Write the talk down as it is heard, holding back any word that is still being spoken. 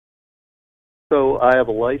So I have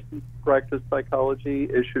a license to practice psychology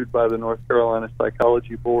issued by the North Carolina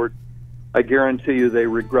Psychology Board. I guarantee you they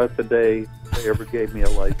regret the day they ever gave me a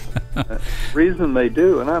license. The reason they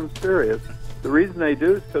do, and I'm serious, the reason they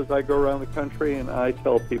do is because I go around the country and I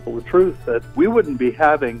tell people the truth, that we wouldn't be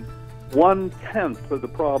having 1/10 of the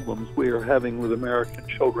problems we are having with American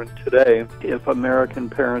children today if American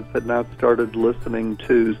parents had not started listening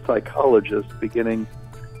to psychologists beginning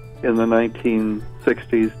in the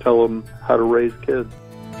 1960s, tell them how to raise kids.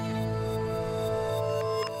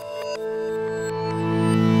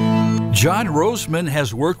 John Rosemond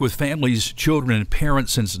has worked with families, children, and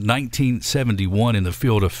parents since 1971 in the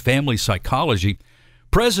field of family psychology.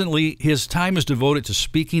 Presently, his time is devoted to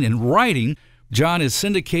speaking and writing. John is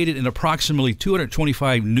syndicated in approximately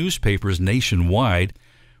 225 newspapers nationwide.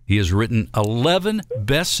 He has written 11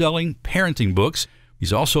 best-selling parenting books.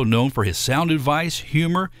 He's also known for his sound advice,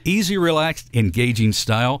 humor, easy, relaxed, engaging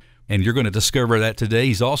style, and you're going to discover that today.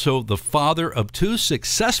 He's also the father of 2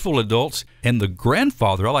 successful adults and the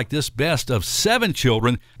grandfather, I like this best, of 7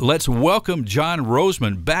 children. Let's welcome John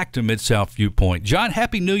Rosemond back to Mid-South Viewpoint. John,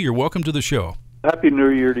 Happy New Year. Welcome to the show. Happy New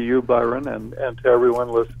Year to you, Byron, and to everyone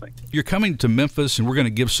listening. You're coming to Memphis, and we're going to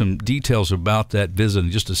give some details about that visit in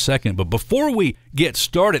just a second. But before we get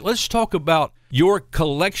started, let's talk about your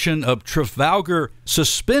collection of Trafalgar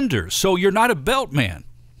suspenders. So you're not a belt man.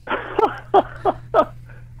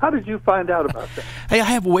 How did you find out about that? Hey, I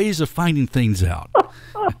have ways of finding things out.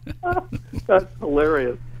 That's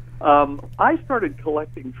hilarious. I started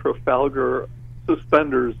collecting Trafalgar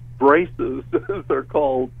suspenders, braces, as they're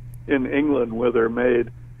called, in England, where they're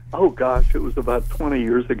made. Oh gosh, it was about 20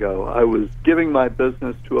 years ago. I was giving my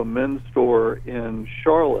business to a men's store in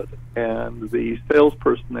Charlotte, and the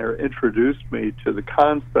salesperson there introduced me to the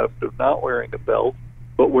concept of not wearing a belt,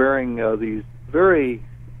 but wearing these very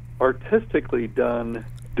artistically done,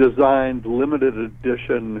 designed, limited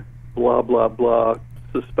edition, blah, blah, blah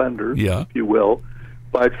suspenders, if you will,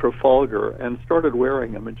 by Trafalgar, and started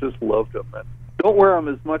wearing them and just loved them. And don't wear them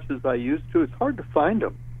as much as I used to. It's hard to find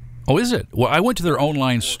them. Oh, is it? Well, I went to their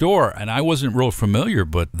online store, and I wasn't real familiar,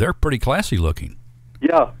 but they're pretty classy looking.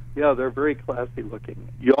 Yeah, they're very classy looking.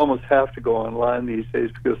 You almost have to go online these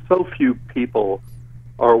days because so few people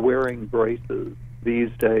are wearing braces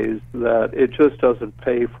these days that it just doesn't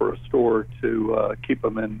pay for a store to keep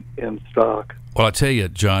them in stock. Well, I tell you,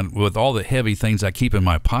 John, with all the heavy things I keep in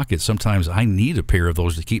my pocket, sometimes I need a pair of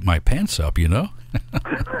those to keep my pants up, you know?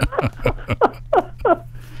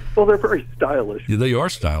 Well, they're very stylish. Yeah, they are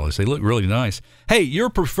stylish. They look really nice. Hey, your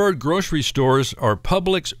preferred grocery stores are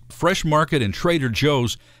Publix, Fresh Market, and Trader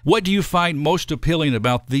Joe's. What do you find most appealing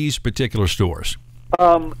about these particular stores?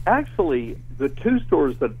 Actually, the 2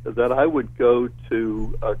 stores that I would go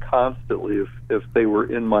to constantly if they were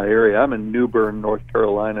in my area. I'm in New Bern, North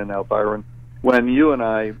Carolina now, Byron. When you and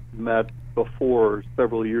I met before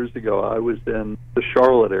several years ago, I was in the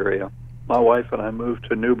Charlotte area. My wife and I moved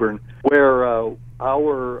to New Bern, where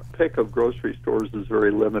our pick of grocery stores is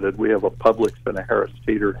very limited. We have a Publix and a Harris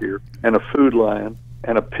Teeter here, and a Food Lion,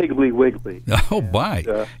 and a Piggly Wiggly. Oh, my.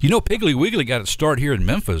 You know, Piggly Wiggly got its start here in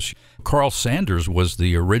Memphis. Carl Sanders was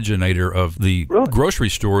the originator of the grocery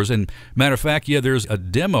stores. And matter of fact, there's a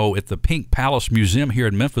demo at the Pink Palace Museum here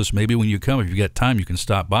in Memphis. Maybe when you come, if you got time, you can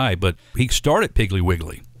stop by. But he started Piggly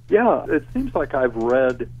Wiggly. Yeah, it seems like I've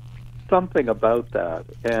read something about that,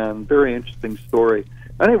 and very interesting story.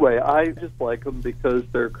 Anyway, I just like them because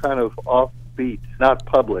they're kind of offbeat, not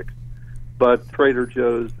Publix, but Trader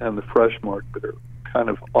Joe's and the Fresh Market are kind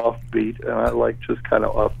of offbeat, and I like just kind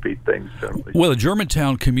of offbeat things generally. Well, the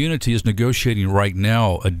Germantown community is negotiating right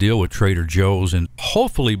now a deal with Trader Joe's, and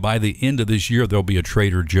hopefully by the end of this year there'll be a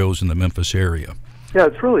Trader Joe's in the Memphis area. Yeah,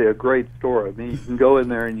 it's really a great store. I mean, you can go in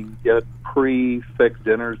there and you can get pre-fixed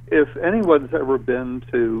dinners. If anyone's ever been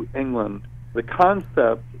to England, the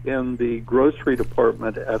concept in the grocery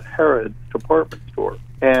department at Harrods department store,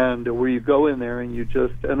 and where you go in there and you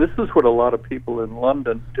just, and this is what a lot of people in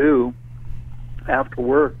London do after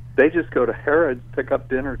work, they just go to Harrods, pick up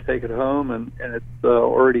dinner, take it home, and it's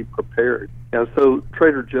already prepared. Yeah, so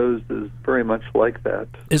Trader Joe's is very much like that.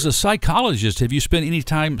 As a psychologist, have you spent any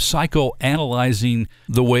time psychoanalyzing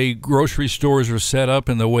the way grocery stores are set up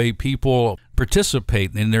and the way people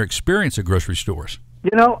participate in their experience at grocery stores?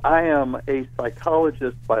 You know, I am a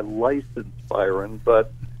psychologist by license, Byron,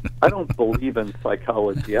 but I don't believe in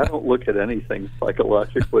psychology. I don't look at anything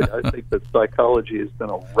psychologically. I think that psychology has been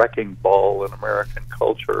a wrecking ball in American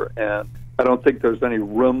culture, and I don't think there's any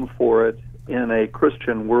room for it in a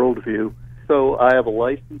Christian worldview. So I have a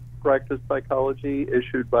license to practice psychology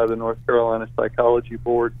issued by the North Carolina Psychology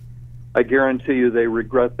Board. I guarantee you they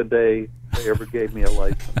regret the day they ever gave me a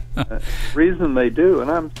license. The reason they do, and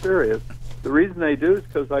I'm serious, the reason they do is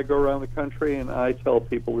because I go around the country and I tell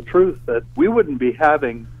people the truth, that we wouldn't be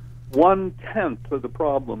having 1/10 of the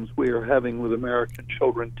problems we are having with American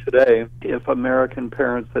children today if American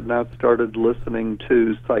parents had not started listening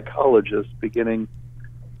to psychologists beginning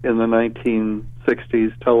in the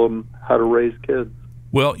 1960s tell them how to raise kids.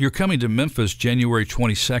 Well, you're coming to Memphis January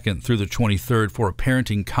 22nd through the 23rd for a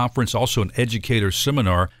parenting conference, also an educator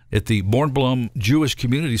seminar at the Bornblum Jewish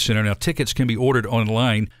Community Center. Now, tickets can be ordered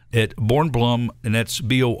online at Bornblum, and that's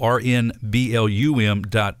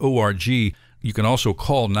BORNBLUM.org. You can also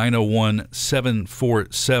call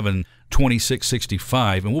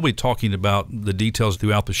 901-747-2665, and we'll be talking about the details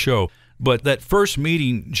throughout the show. But that first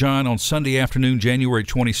meeting, John, on Sunday afternoon, January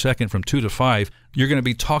 22nd from 2 to 5, you're going to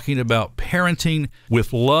be talking about parenting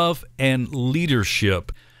with love and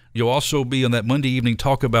leadership. You'll also be on that Monday evening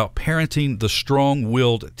talk about parenting the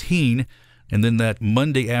strong-willed teen, and then that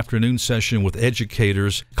Monday afternoon session with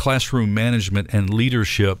educators, classroom management, and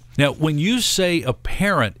leadership. Now, when you say a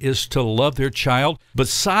parent is to love their child,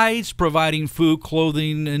 besides providing food,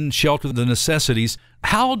 clothing, and shelter, the necessities,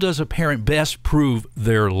 how does a parent best prove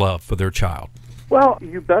their love for their child? Well,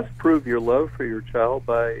 you best prove your love for your child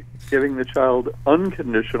by giving the child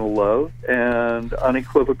unconditional love and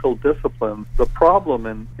unequivocal discipline. The problem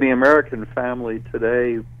in the American family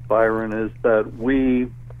today, Byron, is that we,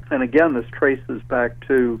 and again, this traces back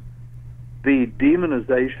to the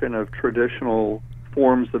demonization of traditional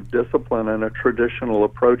forms of discipline and a traditional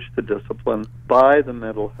approach to discipline by the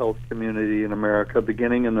mental health community in America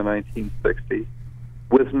beginning in the 1960s.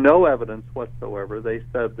 With no evidence whatsoever, they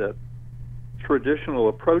said that traditional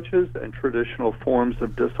approaches and traditional forms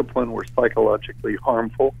of discipline were psychologically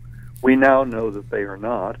harmful. We now know that they are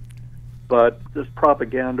not. But this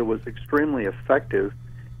propaganda was extremely effective,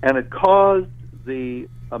 and it caused the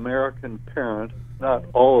American parent, not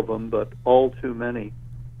all of them, but all too many,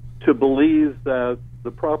 to believe that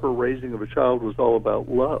the proper raising of a child was all about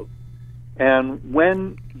love. And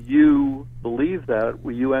when you believe that,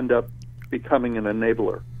 you end up becoming an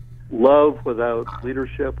enabler. Love without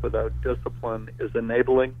leadership, without discipline, is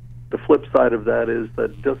enabling. The flip side of that is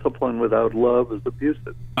that discipline without love is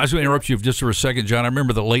abusive. I was going to interrupt you just for a second, John. I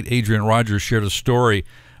remember the late Adrian Rogers shared a story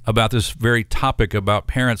about this very topic about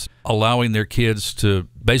parents allowing their kids to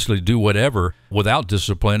basically do whatever without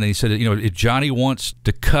discipline. And he said, if Johnny wants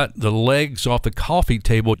to cut the legs off the coffee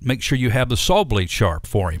table, make sure you have the saw blade sharp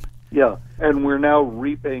for him. Yeah, and we're now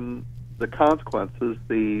reaping the consequences,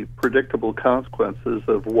 the predictable consequences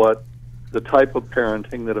of what the type of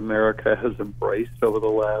parenting that America has embraced over the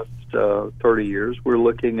last 30 years. We're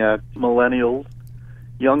looking at millennials,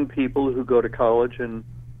 young people who go to college and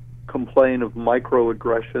complain of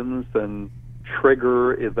microaggressions and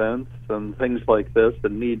trigger events and things like this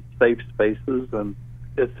and need safe spaces. And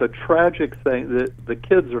it's a tragic thing that the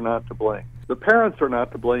kids are not to blame. The parents are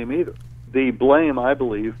not to blame either. The blame, I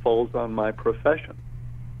believe, falls on my profession.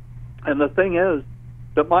 And the thing is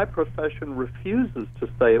that my profession refuses to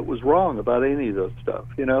say it was wrong about any of this stuff.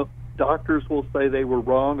 Doctors will say they were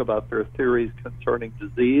wrong about their theories concerning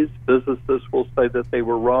disease. Physicists will say that they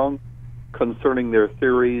were wrong concerning their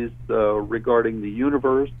theories regarding the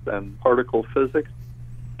universe and particle physics.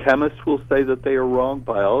 Chemists will say that they are wrong.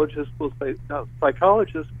 Biologists will say, no,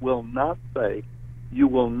 psychologists will not say. You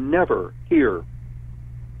will never hear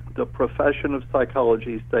the profession of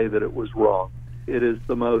psychology say that it was wrong. It is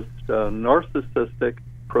the most narcissistic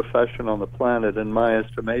profession on the planet, in my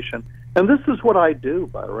estimation. And this is what I do,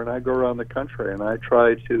 Byron. I go around the country and I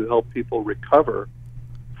try to help people recover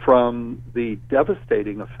from the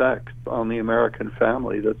devastating effects on the American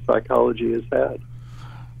family that psychology has had.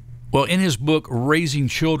 Well, in his book, Raising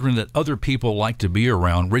Children That Other People Like to Be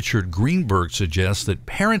Around, Richard Greenberg suggests that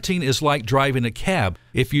parenting is like driving a cab.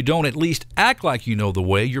 If you don't at least act like you know the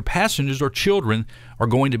way, your passengers or children are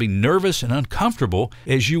going to be nervous and uncomfortable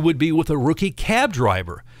as you would be with a rookie cab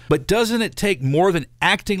driver. But doesn't it take more than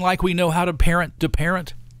acting like we know how to parent to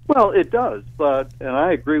parent? Well, it does, and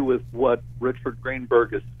I agree with what Richard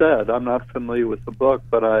Greenberg has said. I'm not familiar with the book,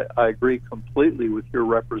 but I agree completely with your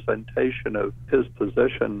representation of his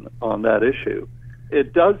position on that issue.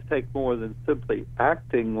 It does take more than simply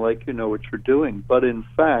acting like you know what you're doing, but in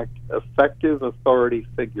fact, effective authority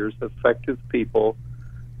figures, effective people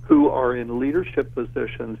who are in leadership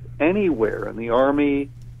positions anywhere in the Army,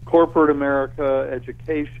 corporate America,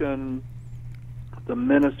 education, the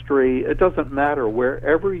ministry, it doesn't matter.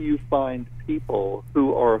 Wherever you find people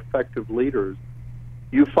who are effective leaders,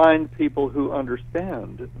 you find people who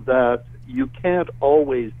understand that you can't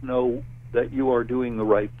always know that you are doing the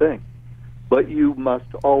right thing, but you must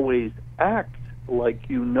always act like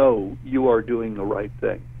you know you are doing the right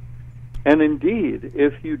thing. And indeed,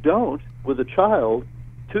 if you don't, with a child,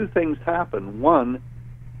 two things happen. One,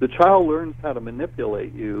 the child learns how to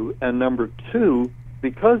manipulate you, and number two,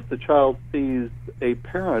 because the child sees a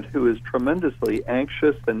parent who is tremendously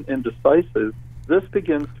anxious and indecisive, this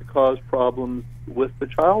begins to cause problems with the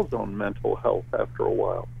child's own mental health after a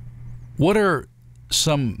while. What are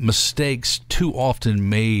some mistakes too often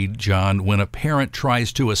made, John, when a parent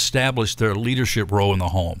tries to establish their leadership role in the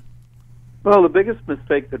home? Well, the biggest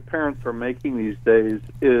mistake that parents are making these days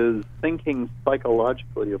is thinking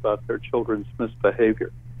psychologically about their children's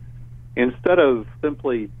misbehavior. Instead of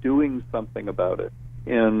simply doing something about it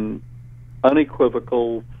in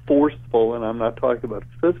unequivocal, forceful, and I'm not talking about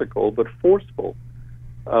physical, but forceful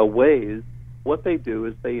ways, what they do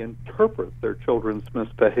is they interpret their children's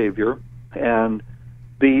misbehavior, and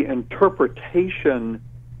the interpretation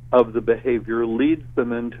of the behavior leads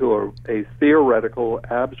them into a theoretical,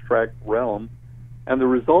 abstract realm, and the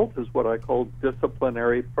result is what I call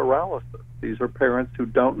disciplinary paralysis. These are parents who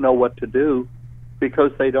don't know what to do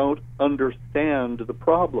because they don't understand the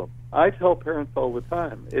problem. I tell parents all the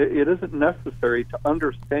time, it isn't necessary to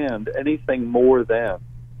understand anything more than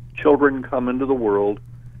children come into the world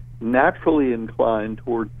naturally inclined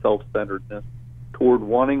toward self-centeredness, toward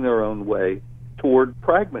wanting their own way, toward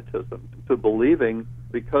pragmatism, to believing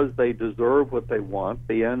because they deserve what they want,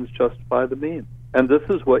 the ends justify the means. And this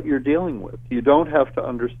is what you're dealing with. You don't have to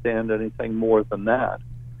understand anything more than that.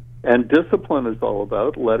 And discipline is all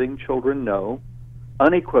about letting children know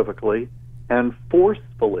unequivocally and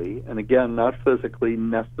forcefully, and again, not physically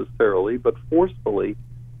necessarily, but forcefully,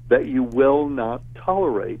 that you will not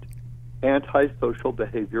tolerate antisocial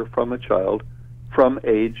behavior from a child from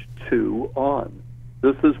age 2 on.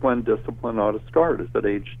 This is when discipline ought to start, is at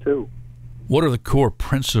age 2. What are the core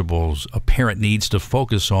principles a parent needs to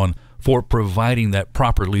focus on for providing that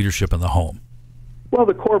proper leadership in the home? Well,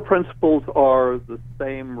 the core principles are the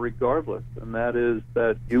same regardless, and that is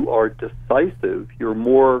that you are decisive. You're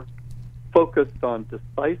more focused on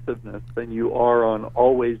decisiveness than you are on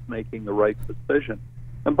always making the right decision.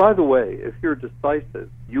 And by the way, if you're decisive,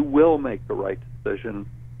 you will make the right decision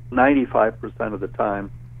 95% of the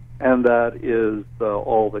time, and that is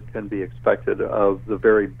all that can be expected of the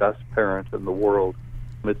very best parent in the world.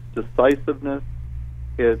 It's decisiveness,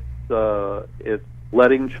 it's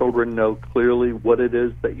letting children know clearly what it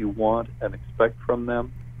is that you want and expect from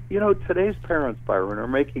them. You know, today's parents, Byron, are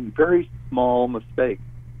making very small mistakes,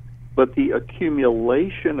 but the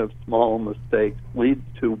accumulation of small mistakes leads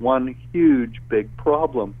to one huge, big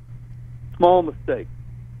problem. Small mistakes.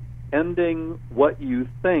 Ending what you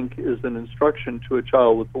think is an instruction to a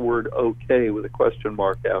child with the word okay with a question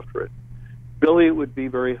mark after it. Billy, it would be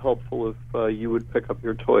very helpful if you would pick up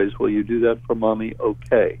your toys. Will you do that for Mommy?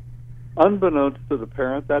 Okay. Unbeknownst to the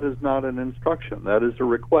parent, that is not an instruction. That is a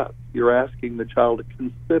request. You're asking the child to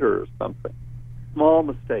consider something. Small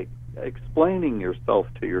mistake. Explaining yourself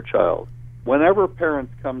to your child. Whenever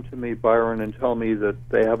parents come to me, Byron, and tell me that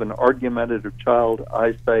they have an argumentative child,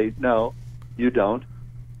 I say, no, you don't.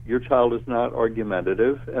 Your child is not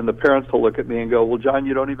argumentative. And the parents will look at me and go, well, John,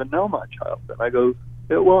 you don't even know my child. And I go,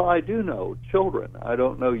 well, I do know children. I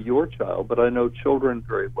don't know your child, but I know children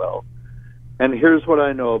very well. And here's what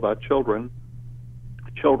I know about children.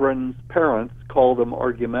 Children's parents call them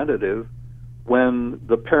argumentative when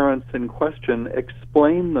the parents in question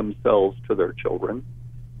explain themselves to their children,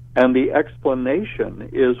 and the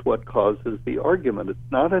explanation is what causes the argument.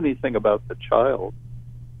 It's not anything about the child.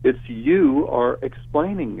 It's you are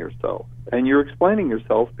explaining yourself, and you're explaining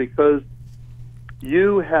yourself because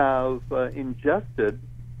you have ingested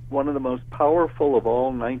one of the most powerful of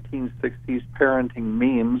all 1960s parenting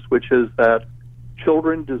memes, which is that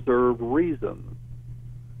children deserve reasons.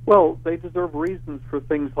 Well, they deserve reasons for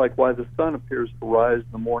things like why the sun appears to rise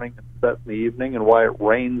in the morning and set in the evening, and why it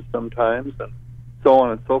rains sometimes, and so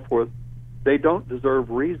on and so forth. They don't deserve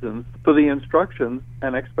reasons for the instructions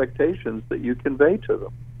and expectations that you convey to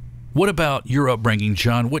them. What about your upbringing,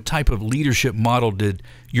 John? What type of leadership model did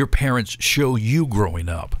your parents show you growing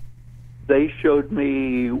up? They showed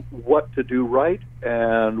me what to do right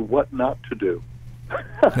and what not to do.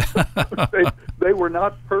 They were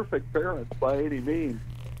not perfect parents by any means.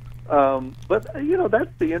 But, you know,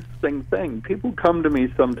 that's the interesting thing. People come to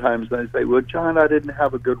me sometimes and they say, well, John, I didn't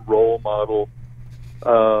have a good role model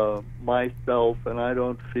myself, and I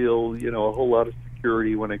don't feel, you know, a whole lot of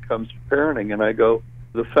security when it comes to parenting. And I go,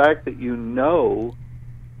 the fact that you know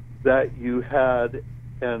that you had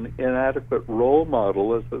an inadequate role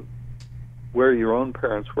model where your own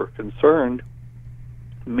parents were concerned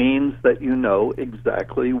means that you know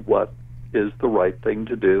exactly what is the right thing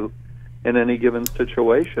to do in any given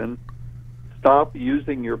situation. Stop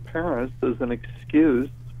using your parents as an excuse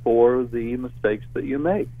for the mistakes that you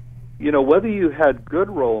make. You know, whether you had good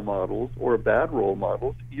role models or bad role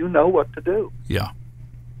models, you know what to do. Yeah.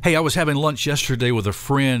 Hey, I was having lunch yesterday with a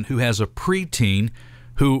friend who has a preteen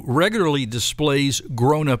who regularly displays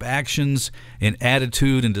grown-up actions and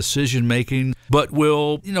attitude and decision-making, but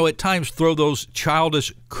will, at times throw those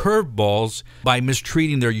childish curveballs by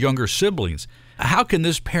mistreating their younger siblings. How can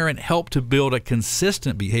this parent help to build a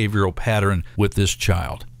consistent behavioral pattern with this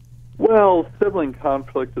child? Well, sibling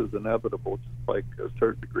conflict is inevitable, just like a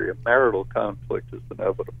certain degree of marital conflict is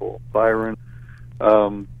inevitable. Byron,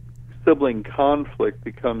 sibling conflict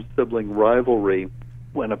becomes sibling rivalry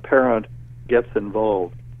when a parent gets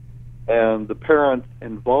involved. And the parent's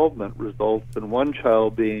involvement results in one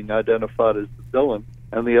child being identified as the villain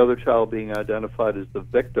and the other child being identified as the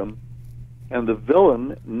victim. And the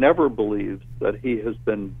villain never believes that he has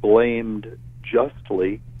been blamed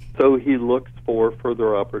justly, so he looks for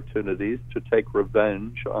further opportunities to take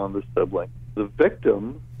revenge on the sibling. The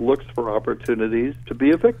victim looks for opportunities to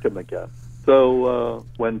be a victim again. So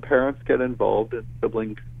when parents get involved in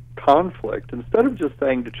sibling conflict, instead of just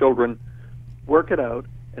saying to children, work it out,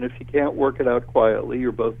 and if you can't work it out quietly,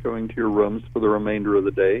 you're both going to your rooms for the remainder of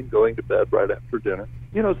the day and going to bed right after dinner.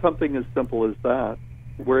 Something as simple as that,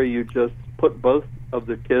 where you just put both of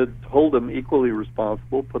the kids, hold them equally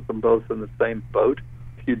responsible, put them both in the same boat.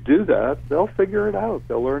 If you do that, they'll figure it out.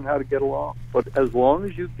 They'll learn how to get along. But as long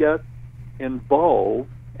as you get involved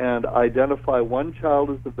and identify one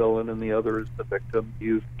child as the villain and the other as the victim,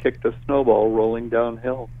 you've kicked a snowball rolling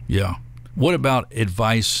downhill. Yeah. What about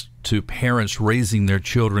advice to parents raising their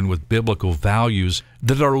children with biblical values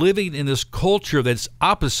that are living in this culture that's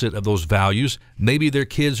opposite of those values? Maybe their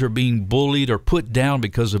kids are being bullied or put down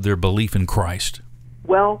because of their belief in Christ.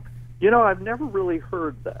 Well, I've never really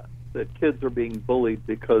heard that kids are being bullied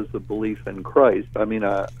because of belief in Christ. I mean,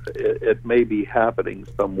 it may be happening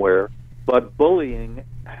somewhere, but bullying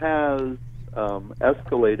has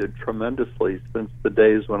escalated tremendously since the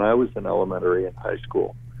days when I was in elementary and high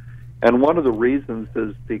school. And one of the reasons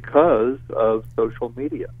is because of social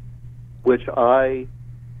media, which I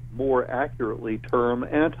more accurately term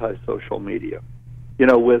anti-social media.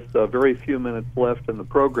 With very few minutes left in the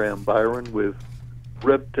program, Byron, we've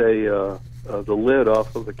ripped the lid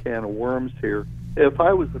off of a can of worms here. If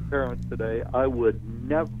I was a parent today, I would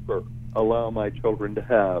never allow my children to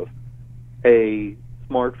have a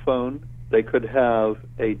smartphone. They could have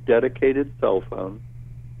a dedicated cell phone,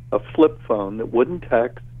 a flip phone that wouldn't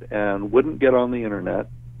text and wouldn't get on the internet,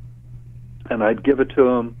 and I'd give it to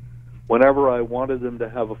them whenever I wanted them to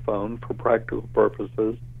have a phone for practical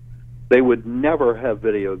purposes. They would never have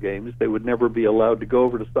video games. They would never be allowed to go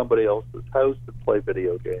over to somebody else's house and play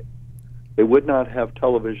video games. They would not have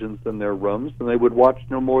televisions in their rooms, and they would watch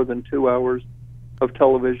no more than 2 hours of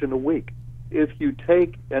television a week. If you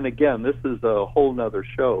take, and again, this is a whole nother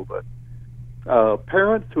show, but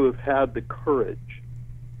parents who have had the courage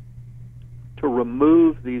to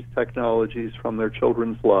remove these technologies from their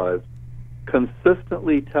children's lives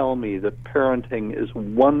consistently tell me that parenting is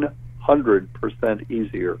 100%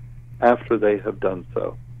 easier after they have done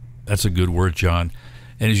so. That's a good word, John.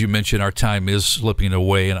 And as you mentioned, our time is slipping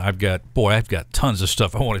away, and I've got tons of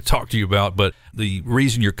stuff I want to talk to you about. But the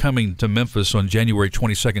reason you're coming to Memphis on January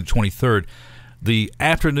 22nd, 23rd, the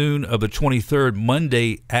afternoon of the 23rd,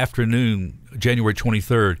 Monday afternoon, January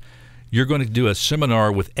 23rd, you're going to do a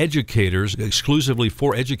seminar with educators, exclusively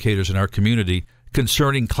for educators in our community,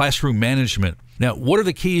 concerning classroom management. Now, what are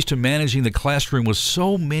the keys to managing the classroom with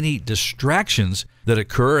so many distractions that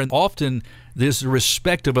occur? And often there's a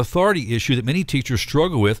respect of authority issue that many teachers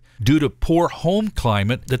struggle with due to poor home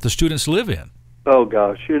climate that the students live in. Oh,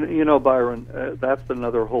 gosh. Byron, that's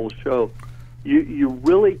another whole show. You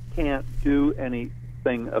really can't do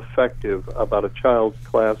anything effective about a child's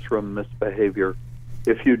classroom misbehavior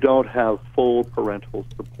if you don't have full parental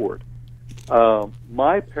support.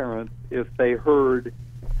 My parents, if they heard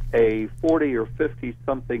a 40 or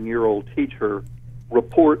 50-something-year-old teacher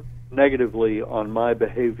report negatively on my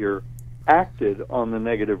behavior, acted on the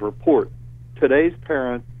negative report. Today's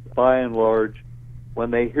parents, by and large,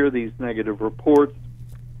 when they hear these negative reports,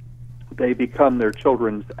 they become their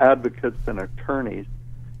children's advocates and attorneys,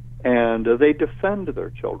 and they defend their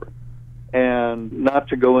children. And not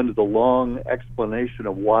to go into the long explanation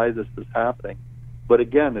of why this is happening, but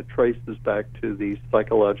again, it traces back to the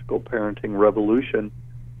psychological parenting revolution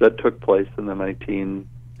that took place in the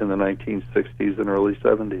 1960s and early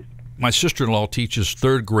 70s. My sister-in-law teaches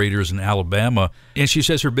third graders in Alabama, and she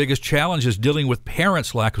says her biggest challenge is dealing with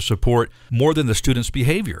parents' lack of support more than the students'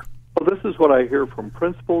 behavior. Well, this is what I hear from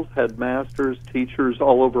principals, headmasters, teachers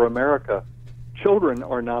all over America. Children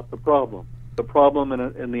are not the problem. The problem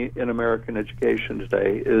in American education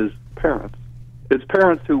today is parents. It's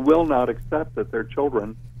parents who will not accept that their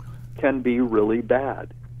children can be really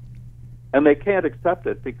bad. And they can't accept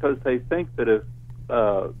it because they think that if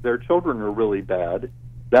their children are really bad,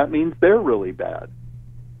 that means they're really bad.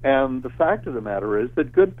 And the fact of the matter is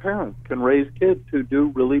that good parents can raise kids who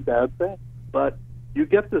do really bad things. But you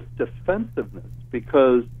get this defensiveness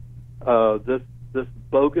because this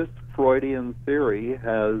bogus Freudian theory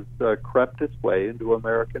has crept its way into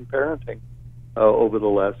American parenting over the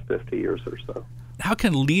last 50 years or so. How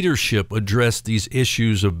can leadership address these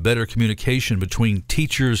issues of better communication between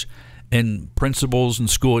teachers and principals and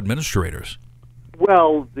school administrators?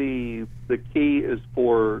 Well, the key is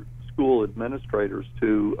for school administrators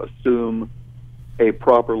to assume a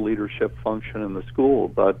proper leadership function in the school.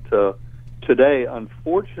 But today,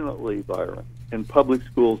 unfortunately, Byron, in public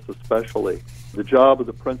schools especially, the job of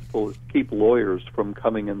the principal is to keep lawyers from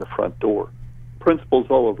coming in the front door. Principals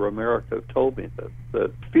all over America have told me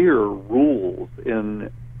that fear rules in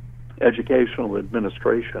educational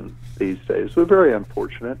administration these days. We're very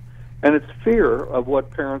unfortunate. And it's fear of what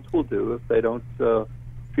parents will do if they don't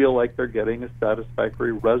feel like they're getting a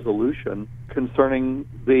satisfactory resolution concerning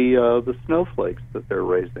the snowflakes that they're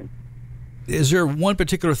raising. Is there one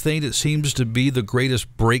particular thing that seems to be the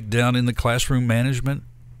greatest breakdown in the classroom management?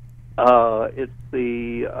 It's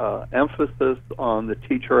the emphasis on the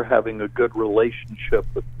teacher having a good relationship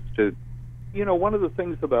with the student. You know, one of the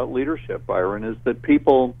things about leadership, Byron, is that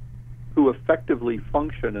people who effectively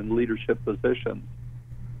function in leadership positions,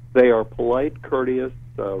 they are polite, courteous,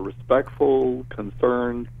 respectful,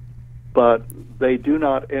 concerned, but they do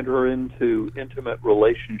not enter into intimate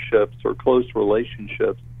relationships or close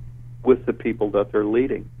relationships with the people that they're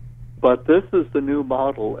leading. But this is the new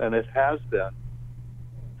model, and it has been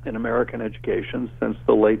in American education since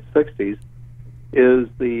the late 60s, is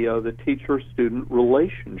the teacher-student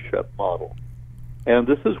relationship model. And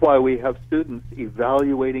this is why we have students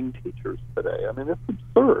evaluating teachers today. I mean, it's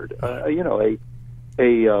absurd. You know, a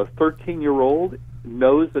 13-year-old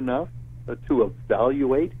knows enough to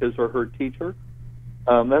evaluate his or her teacher.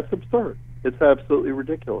 That's absurd. It's absolutely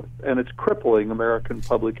ridiculous. And it's crippling American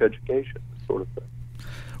public education, this sort of thing.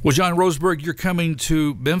 Well, John Rosemond, you're coming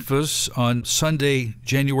to Memphis on Sunday,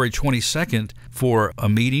 January 22nd, for a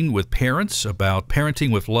meeting with parents about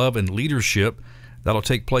parenting with love and leadership. That'll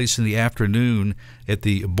take place in the afternoon at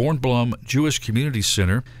the Bornblum Jewish Community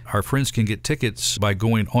Center. Our friends can get tickets by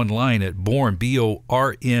going online at Born,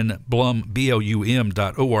 B-O-R-N,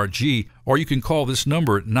 B-L-U-M.org, or you can call this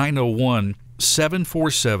number at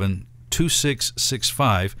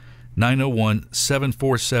 901-747-2665,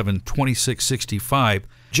 901-747-2665.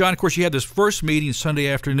 John, of course, you had this first meeting Sunday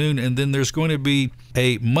afternoon, and then there's going to be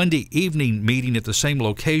a Monday evening meeting at the same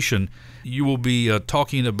location. You will be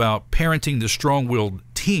talking about parenting the strong-willed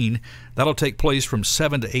teen. That'll take place from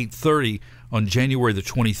 7 to 8:30 on January the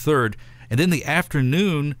 23rd. And then the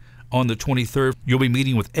afternoon on the 23rd, you'll be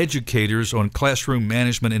meeting with educators on classroom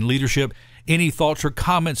management and leadership. Any thoughts or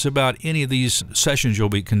comments about any of these sessions you'll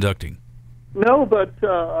be conducting? No, but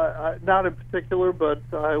not in particular, but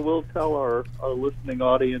I will tell our listening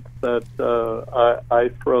audience that I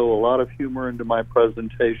throw a lot of humor into my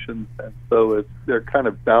presentations, and so they're kind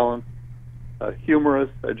of balanced, humorous,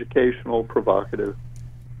 educational, provocative.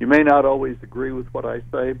 You may not always agree with what I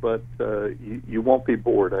say, but you won't be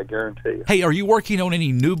bored, I guarantee you. Hey, are you working on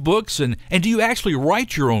any new books, and do you actually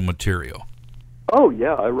write your own material? Oh,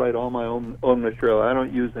 yeah, I write all my own material. I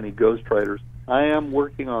don't use any ghostwriters. I am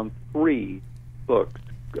working on 3 books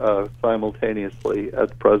simultaneously at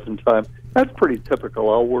the present time. That's pretty typical.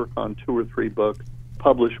 I'll work on 2 or 3 books,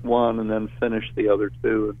 publish one, and then finish the other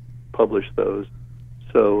 2 and publish those.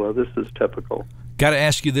 So this is typical. Got to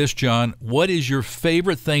ask you this, John. What is your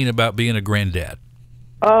favorite thing about being a granddad?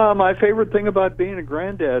 My favorite thing about being a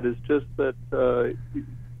granddad is just that,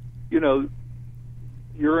 you know,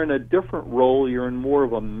 you're in a different role. You're in more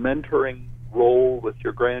of a mentoring role with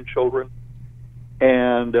your grandchildren.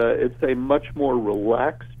 And it's a much more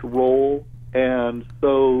relaxed role. And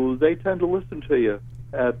so they tend to listen to you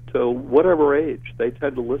at whatever age. They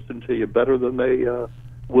tend to listen to you better than they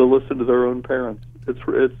will listen to their own parents. It's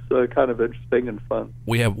kind of interesting and fun.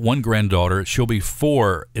 We have one granddaughter. She'll be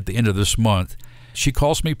 4 at the end of this month. She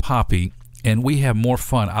calls me Poppy, and we have more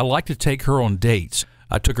fun. I like to take her on dates.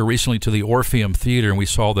 I took her recently to the Orpheum Theater, and we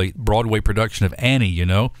saw the Broadway production of Annie, you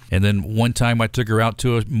know. And then one time I took her out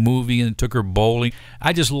to a movie and took her bowling.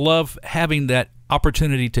 I just love having that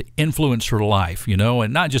opportunity to influence her life, you know,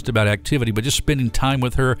 and not just about activity, but just spending time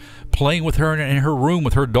with her, playing with her in her room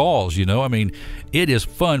with her dolls, you know. I mean, it is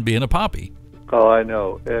fun being a poppy. Oh, I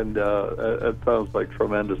know, and it sounds like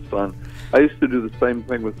tremendous fun. I used to do the same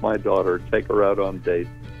thing with my daughter, take her out on dates.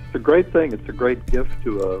 It's a great thing. It's a great gift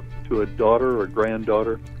to a daughter or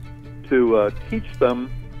granddaughter to teach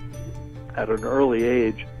them at an early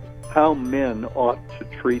age how men ought to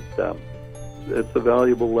treat them. It's a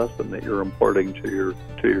valuable lesson that you're imparting to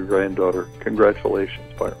your granddaughter.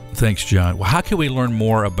 Congratulations, Byron. Thanks, John. Well, how can we learn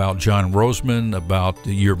more about John Rosemond, about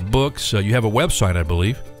your books? You have a website, I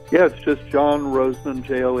believe. Yeah, it's just John Rosemond,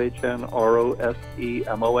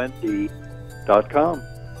 JohnRosemond.com.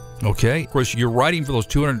 Okay. Of course, you're writing for those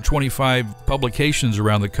 225 publications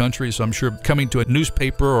around the country, so I'm sure coming to a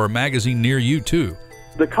newspaper or a magazine near you, too.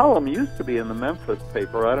 The column used to be in the Memphis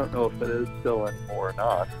paper. I don't know if it is still anymore or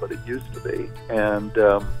not, but it used to be. And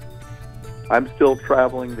I'm still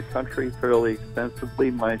traveling the country fairly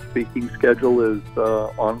extensively. My speaking schedule is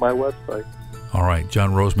on my website. All right,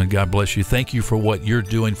 John Rosemond, God bless you. Thank you for what you're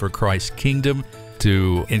doing for Christ's kingdom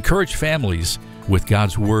to encourage families with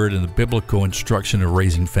God's Word and the biblical instruction of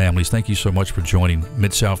raising families. Thank you so much for joining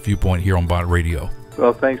Mid-South Viewpoint here on Bott Radio.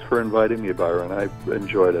 Well, thanks for inviting me, Byron. I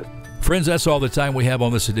enjoyed it. Friends, that's all the time we have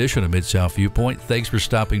on this edition of Mid-South Viewpoint. Thanks for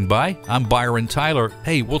stopping by. I'm Byron Tyler.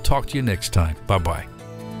 Hey, we'll talk to you next time. Bye-bye.